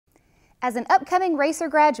As an upcoming Racer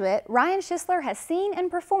graduate, Ryan Schisler has seen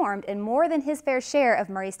and performed in more than his fair share of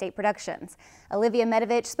Murray State productions. Olivia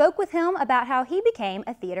Medovich spoke with him about how he became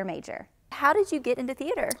a theater major. How did you get into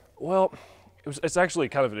theater? Well, it's actually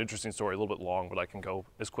kind of an interesting story, a little bit long, but I can go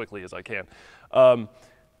as quickly as I can.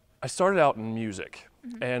 I started out in music,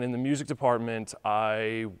 and in the music department,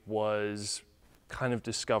 I was kind of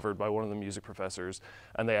discovered by one of the music professors,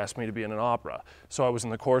 and they asked me to be in an opera. So I was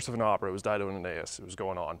in the chorus of an opera. It was Dido and Aeneas. It was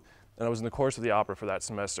going on. And I was in the chorus of the opera for that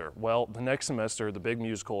semester. Well, the next semester, the big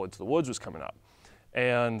musical, Into the Woods, was coming up.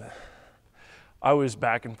 And I was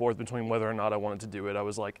back and forth between whether or not I wanted to do it. I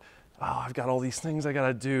was like, oh, I've got all these things I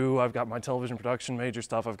gotta do. I've got my television production major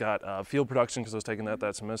stuff. I've got field production because I was taking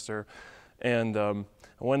that semester. And I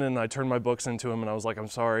went in and I turned my books into him and I was like, I'm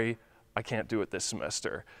sorry, I can't do it this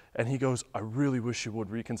semester. And he goes, I really wish you would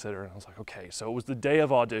reconsider. And I was like, okay. So it was the day of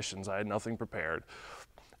auditions. I had nothing prepared.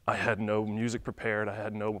 I had no music prepared. I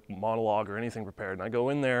had no monologue or anything prepared. And I go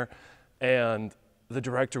in there and the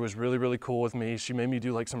director was really, really cool with me. She made me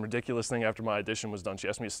do like some ridiculous thing after my audition was done. She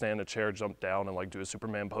asked me to stand in a chair, jump down, and like do a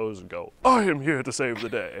Superman pose and go, I am here to save the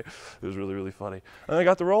day. It was really, really funny. And I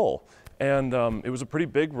got the role. And it was a pretty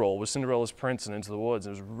big role with Cinderella's Prince and Into the Woods. It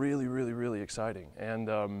was really, really, really exciting.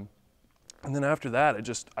 And then after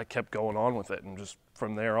that, I kept going on with it. And just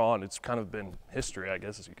from there on, it's kind of been history, I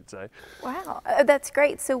guess, as you could say. Wow, that's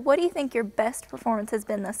great. So what do you think your best performance has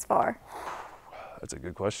been thus far? That's a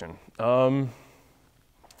good question.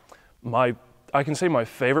 I can say my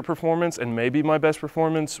favorite performance and maybe my best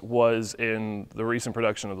performance was in the recent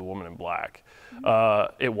production of The Woman in Black.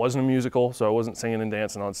 It wasn't a musical, so I wasn't singing and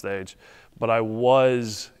dancing on stage, but I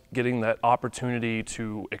was getting that opportunity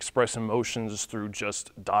to express emotions through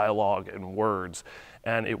just dialogue and words,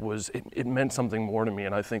 and it meant something more to me,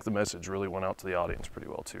 and I think the message really went out to the audience pretty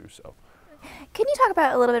well too. So, can you talk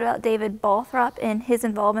about a little bit about David Balthrop and his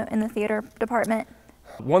involvement in the theater department?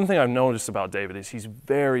 One thing I've noticed about David is he's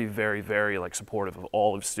very, very, very like supportive of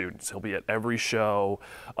all of his students. He'll be at every show.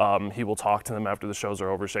 He will talk to them after the shows are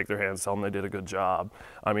over, shake their hands, tell them they did a good job.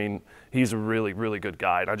 I mean, he's a really, really good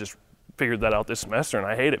guy. And I just figured that out this semester, and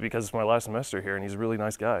I hate it because it's my last semester here, and he's a really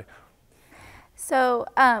nice guy. So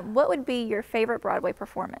what would be your favorite Broadway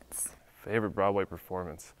performance? Favorite Broadway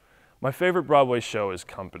performance? My favorite Broadway show is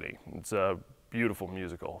Company. It's a beautiful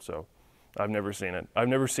musical, so I've never seen it. I've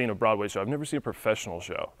never seen a Broadway show. I've never seen a professional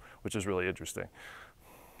show, which is really interesting.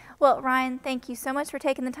 Well, Ryan, thank you so much for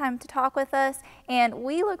taking the time to talk with us, and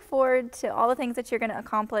we look forward to all the things that you're going to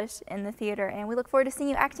accomplish in the theater, and we look forward to seeing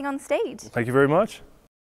you acting on stage. Thank you very much.